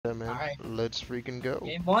Alright. Let's freaking go.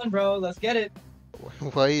 Game 1, bro. Let's get it.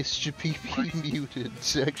 Why is your PP muted,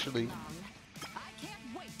 actually? I can't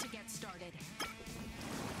wait to get started.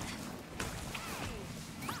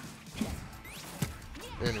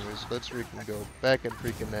 Anyways, let's freaking go. Back in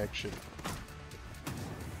freaking action.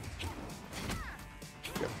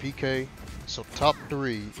 Got PK. So top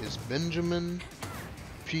 3 is Benjamin,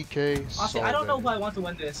 PK, Honestly, I don't know who I want to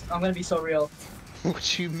win this. I'm gonna be so real.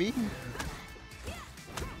 What you mean?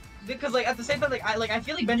 Because like at the same time, I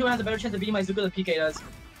feel like Benjawin has a better chance of beating my Zuko than PK does.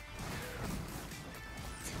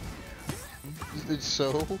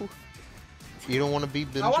 So? You don't want to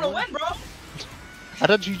beat Benjamin? I want to win, bro. I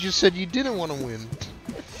thought you just said you didn't want to win.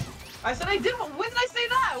 I said I did. When did I say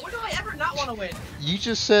that? When do I ever not want to win? You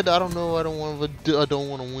just said I don't know. I don't want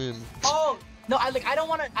to win. Oh no, I don't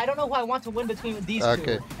want to. I don't know who I want to win between these two.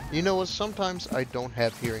 Okay. You know what? Sometimes I don't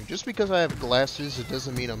have hearing. Just because I have glasses, it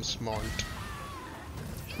doesn't mean I'm smart.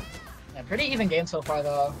 Yeah, pretty even game so far,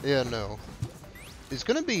 though. Yeah, no. It's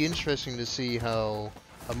gonna be interesting to see how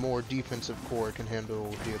a more defensive core can handle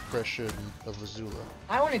the oppression of Azula.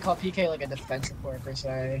 I wouldn't call PK like a defensive core per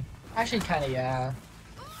se. Actually, kind of, yeah.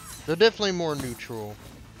 They're definitely more neutral.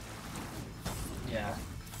 Yeah.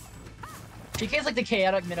 PK is like the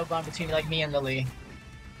chaotic middle ground between like me and Lily.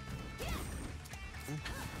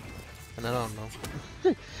 And I don't know.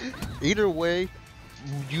 Either way,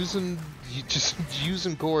 using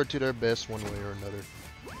core to their best one way or another.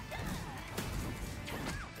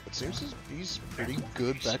 It seems he's pretty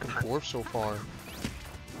good back and forth so far.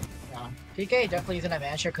 Yeah. PK definitely isn't a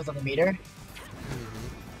manager because of the meter.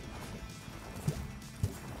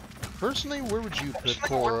 Personally, where would you put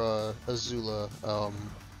for Azula,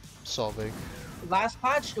 Salve? Last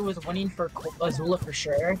patch, it was winning for Azula for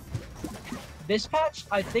sure. This patch,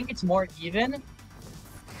 I think it's more even.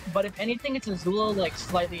 But if anything, it's Azula like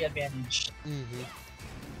slightly advantaged.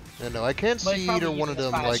 Yeah, no, I can't But it's see probably either one of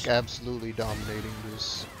even them this patch. like absolutely dominating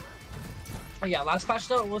this. Oh yeah, last patch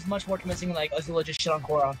though, it was much more convincing like Azula just shit on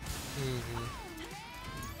Korra.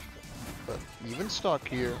 But even stock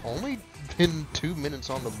here, only been 2 minutes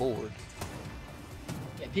on the board.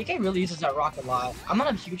 Yeah, PK really uses that rock a lot. I'm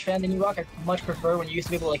not a huge fan of the new rock. I much prefer when you used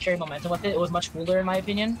to be able to like, carry momentum with it. It was much cooler in my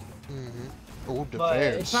opinion. Oh, But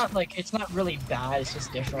defense. it's not really bad. It's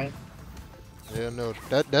just different. Yeah, no,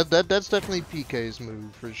 that's definitely PK's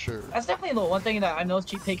move for sure. That's definitely the one thing that I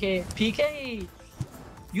noticed. PK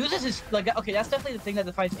uses his like okay. That's definitely the thing that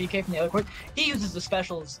defines PK from the other court. He uses the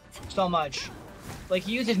specials so much. Like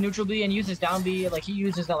he uses neutral B and uses down B. Like he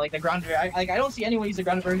uses the like the grounded. I don't see anyone use the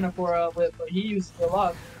grounded version of Korra, but he uses it a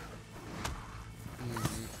lot.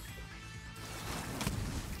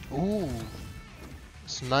 Ooh,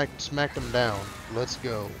 smacked him down. Let's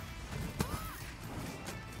go.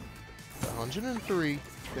 103.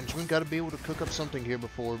 Benjamin got to be able to cook up something here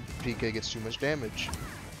before PK gets too much damage.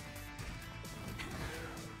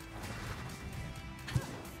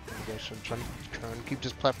 I guess I'm trying to keep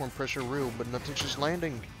this platform pressure real, but nothing's just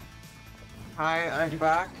landing. Hi, I'm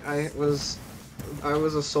back. I was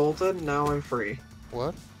assaulted. Now I'm free.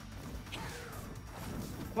 What?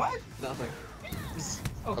 What? Nothing.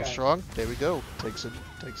 Okay. I'm strong. There we go. Takes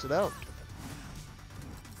it out.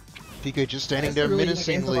 PK just standing there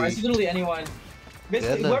menacingly. It's literally anyone.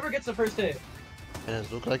 Basically, Yeah, no. whoever gets the first hit. And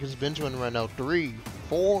it looks like it's Benjamin right now. 3,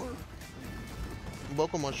 4.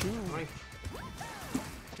 Buckle my shoe.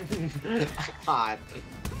 God.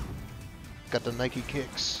 Got the Nike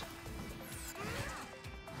kicks.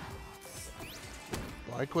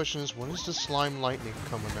 My question is, when is the slime lightning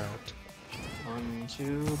coming out? 1,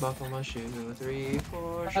 2, buckle my shoe. 3,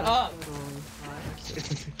 4. Shut up.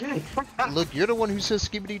 5, Look, you're the one who says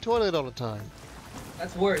skibidi toilet all the time.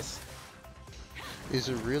 That's worse. Is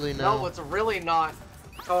it really now? No, it's really not.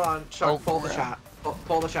 Hold on, Chuck. Oh, pull the crap. chat.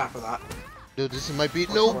 Pull the chat for that. Dude, this might be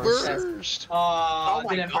no course. burst. Oh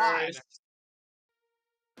my didn't God. burst.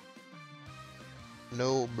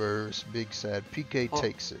 No burst. Big sad. PK Oh.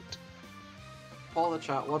 takes it. Pull the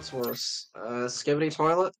chat. What's worse, skibidi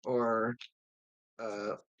toilet or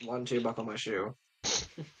 1, 2, buckle my shoe?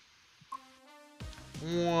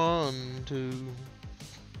 1, 2.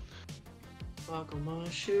 Buckle my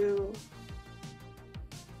shoe.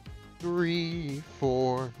 3,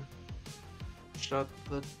 4. Shut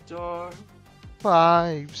the door.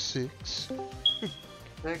 5, 6.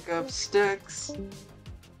 Pick up sticks.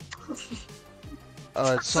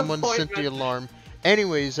 Someone sent the Disappointment. alarm.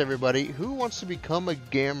 Anyways, everybody, who wants to become a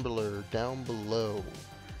gambler down below?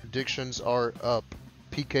 Predictions are up.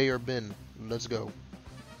 PK or Ben? Let's go.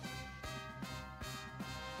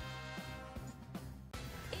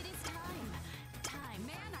 It is time.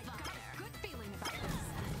 Man, I've got a good feeling about this.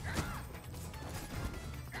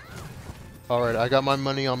 Alright, I got my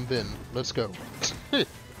money on Ben. Let's go.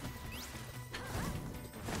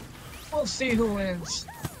 We'll see who wins.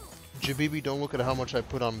 Jabibi, don't look at how much I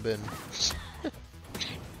put on Ben.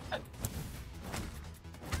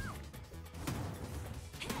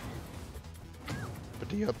 But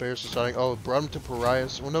the up airs are starting. Oh, it brought him to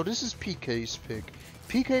Pariahs. Well, no, this is PK's pick.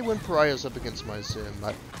 PK went Pariahs up against my Sim.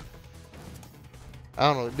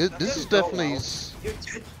 I don't know. This is definitely.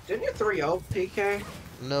 Didn't you 3-0 PK?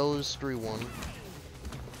 No, it's 3-1.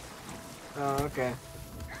 Oh, okay.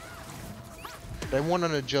 They won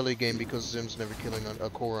on a Jelly game because Zim's never killing a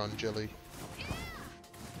core on Jelly.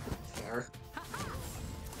 Fair.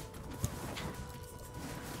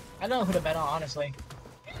 I don't know who to bet on, honestly.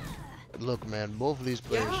 Look, man, both of these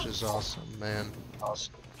players just awesome, man.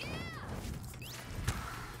 Awesome.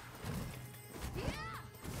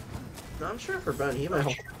 No, I'm sure for Ben, he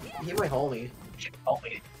might hold me.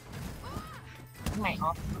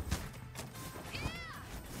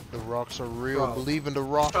 The rocks are real. Bro. Believe in the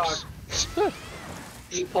rocks.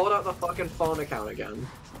 He pulled out the fucking phone account again.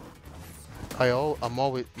 I'm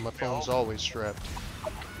always, my phone's always strapped.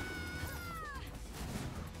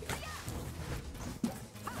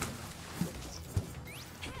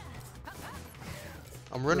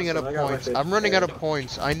 I'm running out of points. I'm running out of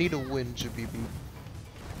points. I need a win, Jabibi.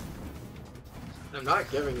 I'm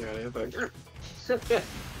not giving you anything.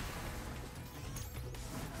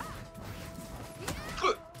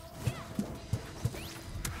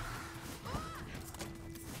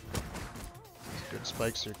 Good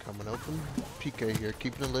spikes are coming open. PK here,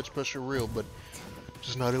 keeping the ledge pressure real, but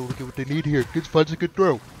just not able to get what they need here. Good finds a good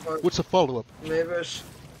throw. What's the follow-up? Maybe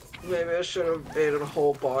I should have ate a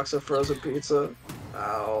whole box of frozen pizza.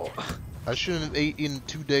 Ow. I shouldn't have ate in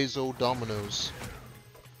 2 days old Domino's.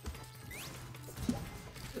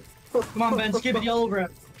 Come on, Ben, skip it all over him.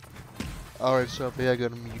 Alright, Sophie, I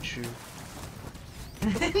gotta mute you.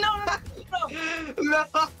 No!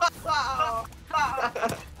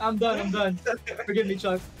 I'm done. Forgive me,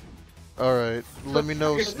 Chuck. Alright, let me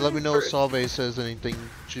know if Salve says anything,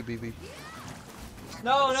 Jabibi.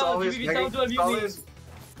 No, Salve's GBB, don't do it,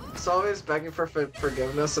 Salve's begging for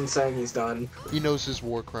forgiveness and saying he's done. He knows his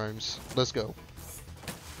war crimes. Let's go.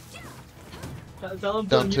 Tell him to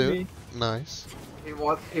Down mute 2. me. Nice. He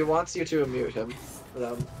wants you to mute him.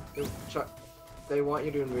 They want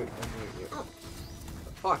you to mute you. Oh.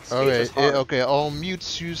 Fuck, speech is Okay, hard. okay, I'll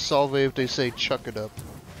mute you, Salve, if they say chuck it up.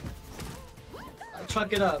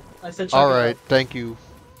 Chuck it up. I said chuck it Alright, up. thank you.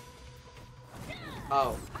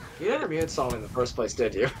 Oh, you never muted Salve in the first place,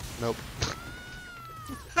 did you? Nope.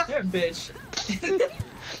 You're a bitch.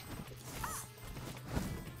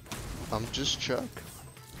 I'm just Chuck.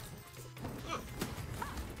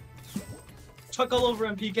 Chuck all over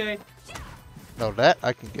him, PK. No, that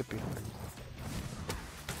I can get behind.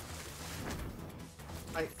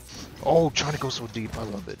 Oh, trying to go so deep, I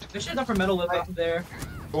love it. They should have done for metal lip out there.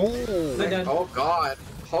 Oh! They're dead. Oh god.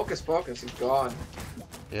 Hocus pocus, he's gone.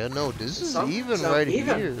 Yeah, no, this is Some- even so right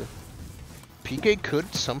even. here. PK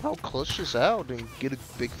could somehow clutch this out and get a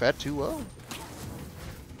big fat 2-0.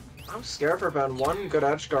 I'm scared for Ben. One good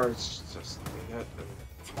edge guard is just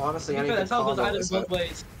honestly anything. That's how it goes combo either is both it.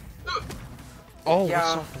 ways. Oh,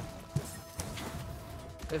 Yeah. what's something?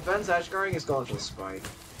 If Ben's edge guarding, he's going for the spike.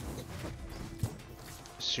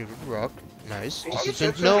 Shooting rock. Nice. PK This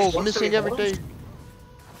is Chipson no, just looks to missing be everything.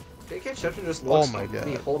 PK Chipson just Oh looks my to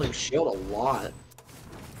be God. holding shield a lot.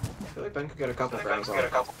 I feel like Ben could get a couple frames on it.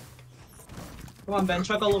 Come on, Ben,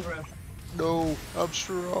 chuck all over him. No, I'm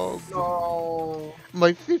strong. No.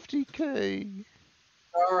 My 50k.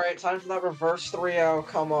 Alright, time for that reverse 3-0,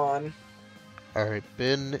 come on. Alright,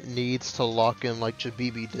 Ben needs to lock in like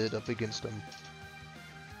Jabibi did up against him.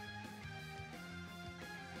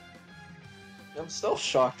 I'm still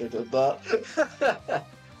shocked I did that.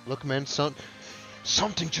 Look, man,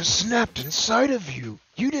 something just snapped inside of you.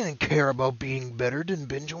 You didn't care about being better than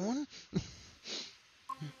Benjawin.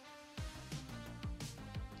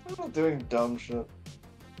 I'm not doing dumb shit.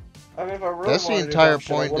 I mean, if I really That's the wanted to do entire dumb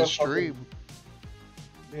shit, I point of would've this fucking- stream.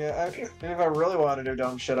 Yeah, if I really wanted to do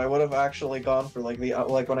dumb shit, I would have actually gone for like the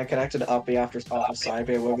like when I connected Uppy after off of side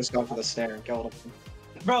B, I would have just gone for the snare and killed him.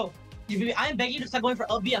 Bro, I'm begging you to stop going for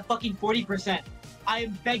up B at fucking 40%. I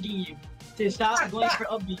am begging you to stop going for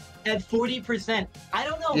up B at 40%. I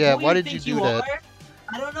don't know Yeah, who why you did you think do that? are.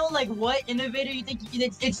 I don't know like what innovator you think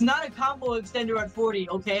it's not a combo extender at 40,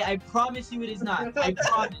 okay? I promise you it is not. I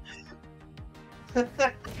promise.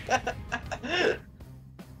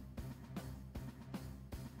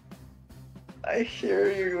 I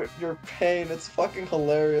hear you, your pain. It's fucking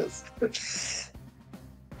hilarious.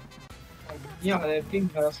 Yeah, I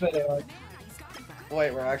think that's what they are.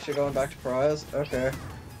 Wait, we're actually going back to prize? Okay.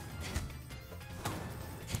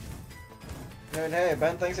 I mean, hey,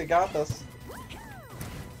 Ben thinks he got this.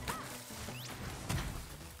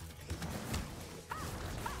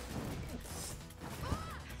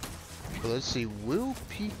 Let's see, will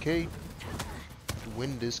PK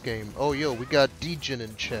win this game? Oh, yo, we got Degen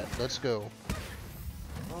in chat. Let's go.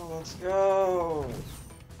 Oh, let's go.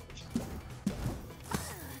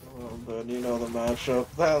 Oh, Ben, you know the matchup.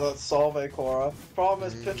 That's Solve Cora. Problem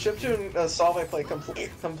is, Chiptune and Solve play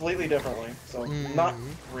completely differently, so not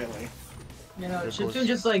really. You know, Of course. Chiptune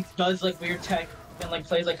just like does like weird tech and like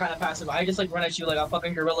plays like kind of passive. I just like run at you like a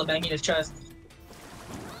fucking gorilla banging his chest.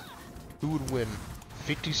 Who would win?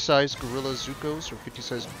 50-size Gorilla Zukos or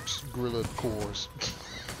 50-size Gorilla Cores?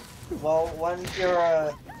 Well, when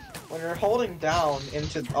you're holding down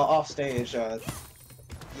into off stage, yeah.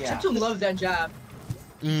 Chiptune loves that jab.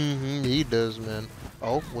 Mm-hmm, he does, man.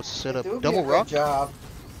 Oh, what's the setup? Do Double a good rock? job.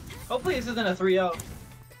 Hopefully this isn't a 3-0.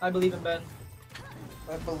 I believe in Ben.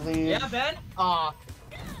 I believe. Yeah, Ben? Aw.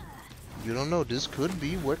 You don't know, this could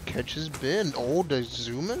be what catches Ben. Oh, the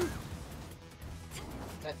zoom in? Is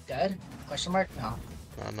that dead? Question mark? No.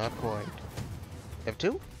 Not quite.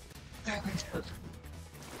 F2?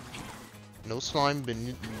 No slime, Ben.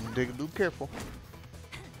 You need to be careful.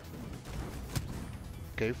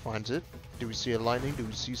 Okay, finds it. Do we see a lightning? Do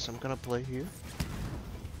we see some kind of play here?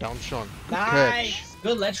 Down Sean. Good Nice! catch.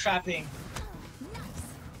 Good ledge trapping.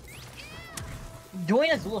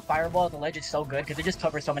 Doing Azula Fireball at the ledge is so good because it just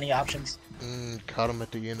covers so many options. Caught him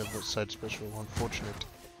at the end of the side special. Unfortunate.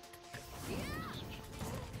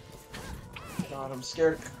 God, I'm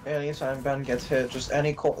scared anytime Ben gets hit, just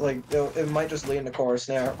any it might just lead into core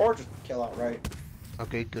snare, or just kill outright.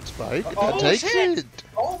 Okay, good spike. Oh, Takes shit! it!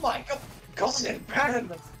 Oh my god! Golden Ben!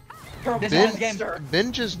 This Ben, is game.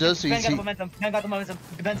 Ben just does Ben these. got the momentum. Ben got the momentum.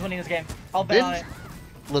 Ben's winning this game. I'll bet on it.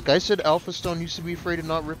 Look, I said Alpha Stone used to be afraid to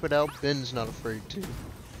not rip it out. Ben's not afraid to.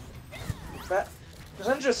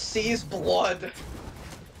 Ben just sees blood.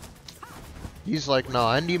 He's like, nah,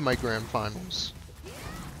 I need my grand finals.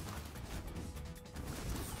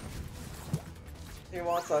 He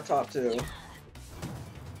wants that top two.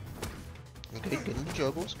 Okay, get into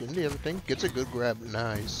juggles, get into everything. Gets a good grab.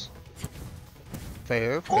 Nice.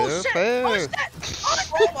 Fair, fair, Oh shit! fair. Oh shit!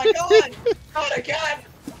 Oh my god! Not again!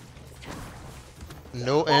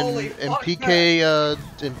 No, Holy and fuck,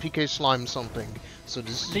 PK slime something. So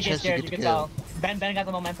this is a PK chance to scared, get you the can kill. tell. Ben got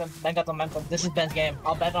the momentum. Ben got the momentum. This is Ben's game.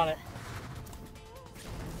 I'll bet on it.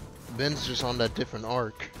 Ben's just on that different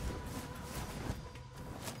arc.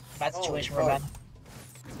 Bad Holy situation for fuck. Ben.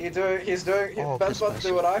 Oh, Ben's kiss about to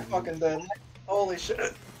do myself. what I fucking did. Holy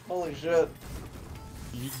shit. Holy shit.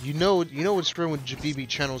 You know what's true with Jabibi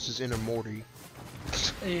channels is Inner Morty.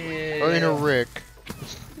 Yeah. Or Inner Rick.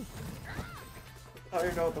 I don't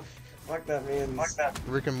even know what the fuck that means.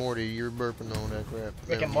 Rick and Morty, you're burping on that crap. Rick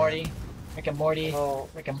Never and mind. Morty. Rick and Morty. Oh,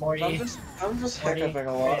 Rick and Morty. I'm just Morty. hiccuping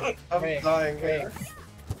a lot. Rick. I'm Rick. dying Rick. here.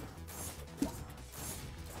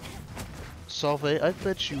 Salve, I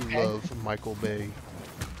bet you Okay. love Michael Bay.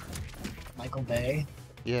 Michael Bay.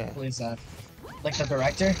 Yeah. Who is that? Like the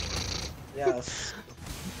director? Yes.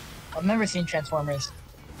 I've never seen Transformers.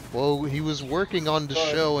 Well, he was working on the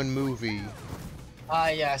Good. show and movie. Ah,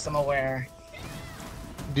 yes, I'm aware.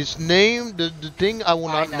 This name, the thing I will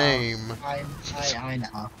I not know. name. I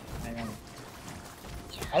know. I know.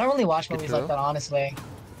 I don't really watch movies like that, honestly.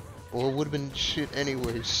 Well, it would have been shit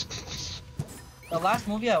anyways. The last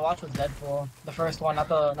movie I watched was Deadpool. The first one, not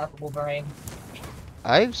the Wolverine.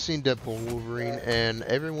 I've seen Deadpool Wolverine, and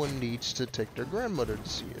everyone needs to take their grandmother to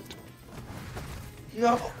see it.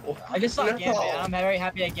 No. I just saw No. Gambit, and I'm very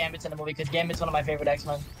happy that Gambit's in the movie, because Gambit's one of my favorite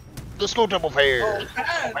X-Men. Let's go double fair.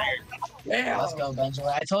 Oh, Ben! Yeah. Let's go,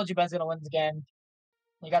 Benjawin. I told you Ben's gonna win this game.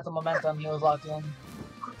 He got the momentum, he was locked in.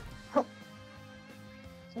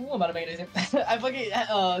 Ooh, I'm about to make it. I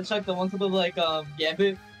fucking chucked the one clip of like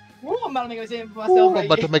Gambit. Ooh, I'm about to make it same for myself. Ooh, I'm right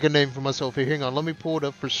about here. to make a name for myself here. Hang on, let me pull it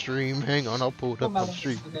up for stream. Hang on, I'll pull it I'm up about on to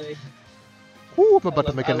stream. make it. Ooh, I'm about to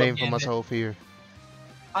love- make I a love name for Gambit. myself here.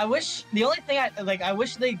 I wish the only thing I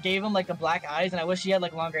wish they gave him like the black eyes, and I wish he had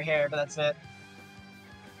like longer hair, but that's it.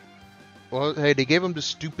 Well, hey, they gave him the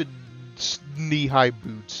stupid knee-high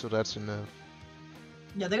boots, so that's enough.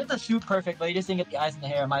 Yeah, they got the suit perfect, but he just didn't get the eyes and the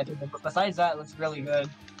hair, in my opinion. But besides that, it looks really good.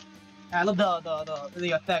 And I love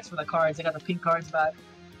the effects for the cards. They got the pink cards back.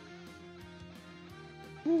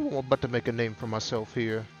 Ooh, I'm about to make a name for myself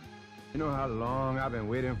here. You know how long I've been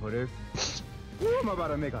waiting for this? Ooh, I'm about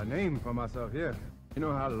to make a name for myself here. You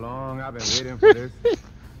know how long I've been waiting for this?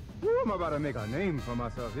 Ooh, I'm about to make a name for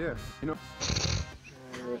myself here. You know.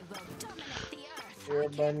 Here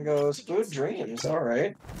Ben goes food dreams. All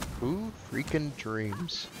right. Who freaking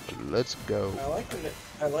dreams? Let's go.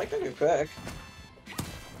 I like a new pick.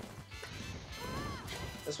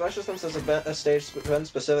 Especially since it's a stage Ben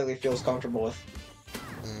specifically feels comfortable with.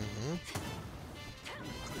 Mm-hmm.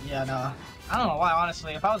 Yeah, no. I don't know why,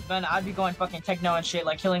 honestly. If I was Ben, I'd be going fucking techno and shit,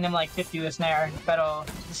 like killing them like 50 with snare. But at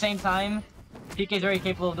the same time, PK's very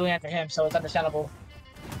capable of doing that to him, so it's understandable.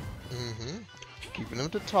 Mm-hmm. Keeping him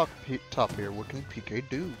to top here. What can PK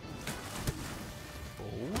do?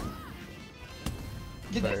 Oh.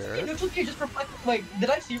 Did Fair. this neutral gear just reflect? Like, did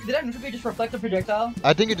I neutral gear just reflect the projectile?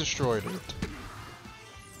 I think it destroyed it.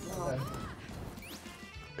 Okay.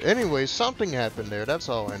 Anyway, something happened there. That's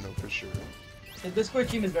all I know for sure. The Discord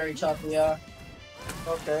team is very choppy, yeah.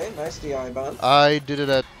 Okay, nice DI, Ben. I did it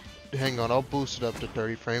at. Hang on, I'll boost it up to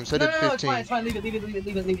 30 frames. I did 15. It's fine. Leave it.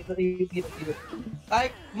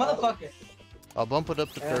 Motherfucker. I'll bump it up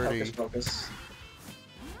to 30. Focus.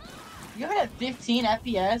 You had 15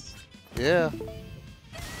 FPS? Yeah.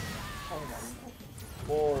 Oh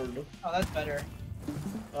my lord. Oh, that's better.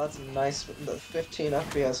 That's nice. The 15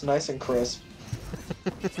 FPS, nice and crisp.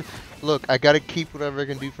 Look, I gotta keep whatever I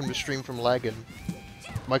can do from the stream from lagging.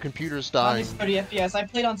 My computer's dying. 30 FPS. I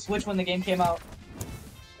played on Switch when the game came out.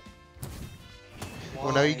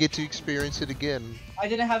 Well, now you get to experience it again. I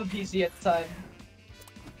didn't have a PC at the time.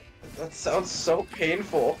 That sounds so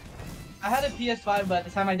painful. I had a PS5, but at the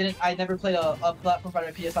time I never played a platform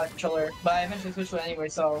fighter PS5 controller. But I eventually switched to it anyway,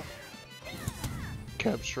 so.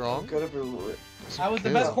 Cap strong. Gotta be. I was the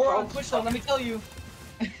best core on Switch, though, let me tell you.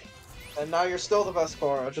 And now you're still the best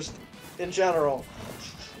Korra, just in general.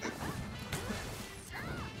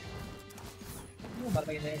 I'm about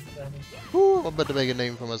to make a name for them. Ooh, I'm about to make a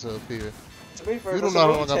name for myself here. To be fair, You it don't doesn't know how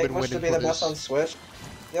really long I've take been much to waiting be for the best this. on Switch.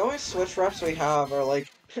 The only Switch reps we have are like.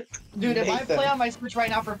 Dude, if I Nathan. play on my Switch right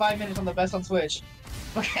now for 5 minutes, I'm the best on Switch.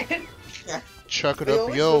 Okay? Chuck it The up.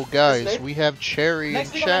 only Yo, Switch is guys, Nathan. we have Cherry in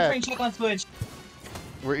Next week I'm entering chat. Chuck on Switch.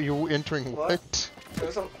 You're entering What?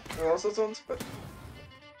 what? Who else is on Switch?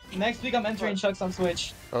 Next week I'm entering What? Chuck's on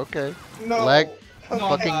Switch. Okay. No. Lag. No, I'm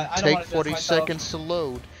Fucking not. I don't take wanna do this 40 myself. seconds to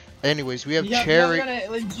load. Anyways, we have Yeah, Cherry. you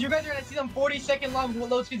guys are gonna see them 40-second long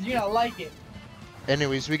load speeds. You're gonna like it.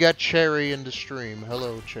 Anyways, we got Cherry in the stream.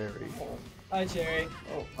 Hello, Cherry. Hi, Cherry.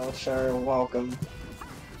 Oh, Cherry, welcome.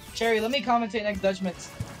 Cherry, let me commentate next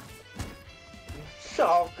Dutchman's.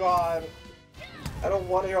 Oh god. I don't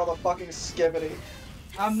want to hear all the fucking skibbity.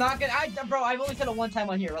 I'm not gonna. Bro, I've only said it one time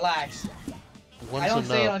on here. Relax. Once I don't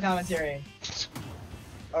say it on enough. commentary.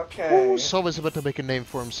 Okay. Ooh, Soba's about to make a name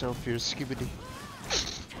for himself here. Skibbity.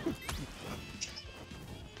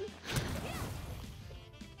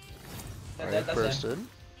 Alright, That's bursted.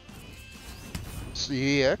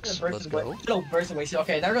 CEX, let's go. No, burst away.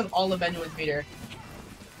 Okay, there goes all of Benjawin's meter.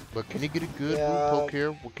 But can he get a good Yeah. move poke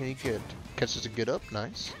here? What can he get? Catches a get up,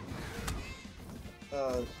 nice.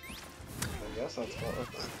 I guess that's cool.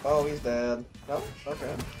 Oh, he's dead. No?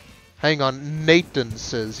 Okay. Hang on, Nathan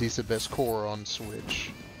says he's the best core on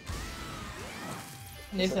Switch.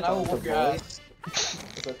 Nathan, I will whoop your ass.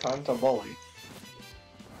 Is it time to bully?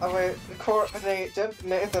 Oh wait,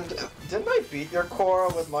 Nathan, didn't I beat your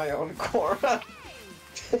Korra with my own Korra?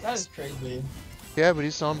 That is crazy. Yeah, but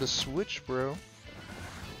he's on the Switch, bro.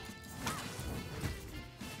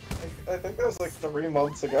 I think that was like 3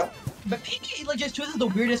 months ago. But PK like just chooses the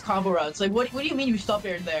weirdest combo routes. Like, what do you mean you stop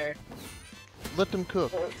aired there? Let them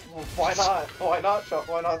cook. Why not? Why not, Chuck?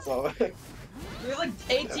 Why not, so? There's like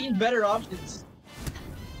 18 better options.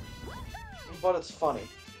 But it's funny.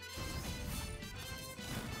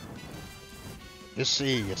 You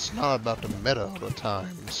see, it's not about the meta all the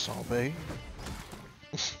time, Salve.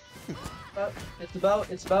 It's about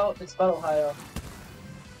Ohio.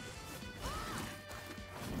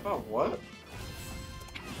 Oh, what?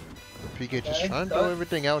 PK just Okay, trying to so- throw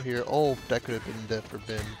everything out here. Oh, that could have been death for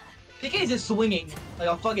Ben. PK is just swinging like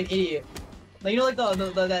a fucking idiot. Like, you know, like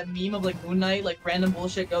the that meme of like Moon Knight, like random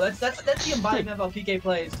bullshit go. That's the embodiment of how PK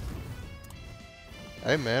plays.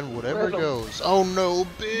 Hey man, whatever goes. Oh no,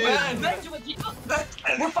 Ben! Benjamin,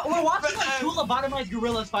 we're watching like two lobotomized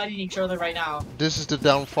gorillas fighting each other right now. This is the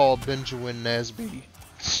downfall of Benjawin NASB.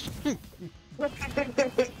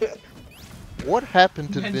 What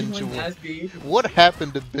happened to Benjamin Benjawin? NASB. What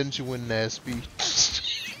happened to Benjawin NASB?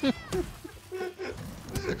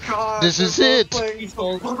 God, This is they're it. both playing He's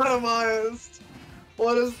old. lobotomized.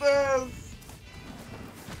 What is this?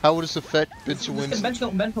 How would this affect Benjawin's?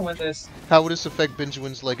 Ben can win this. How would this affect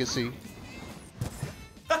Benjawin's legacy?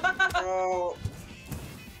 Bro,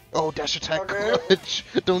 Oh, dash attack Okay. clutch!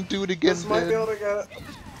 Don't do it again, this might be Ben. able to get it.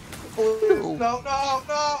 Please, No.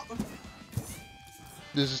 no.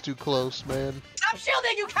 This is too close, man. Stop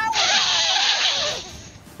shielding, you coward!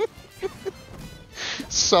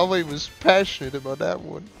 Salve was passionate about that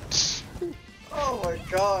one. Oh my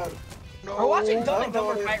god. No. We're watching Dumb I and don't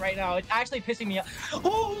know Dumber fight right now. It's actually pissing me off.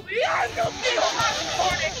 Oh, yeah,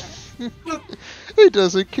 I'm recording! He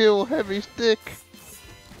doesn't kill heavy stick.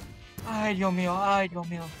 Ay, Dios mío, ay, Dios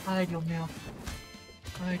mío, ay, Dios mío.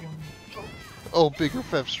 Ay, Dios mío. Oh, bigger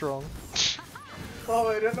Fev strong. Oh,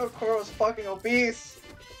 I didn't know Cora was fucking obese.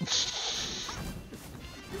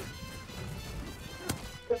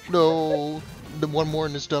 No. The one more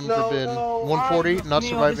and it's done No, for Ben. no. 140, Ay, not Dios mío,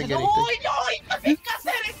 surviving this is- anything. Ay, ay, ay,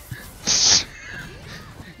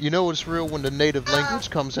 You know it's real when the native language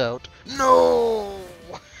comes out. No!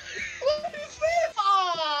 What is this?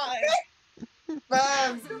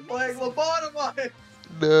 Man, you're playing lobotomized.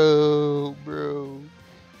 No, bro.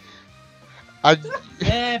 I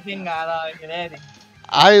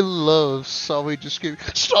love Salve just gave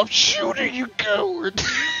stop shooting, you coward!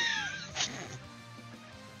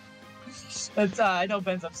 It's, I know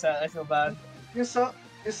Ben's upset. I feel bad. You sound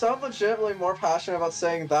legitimately more passionate about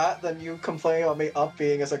saying that than you complaining about me up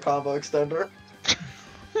being as a combo extender.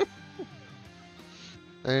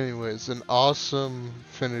 Anyways, an awesome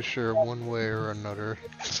finisher one way or another.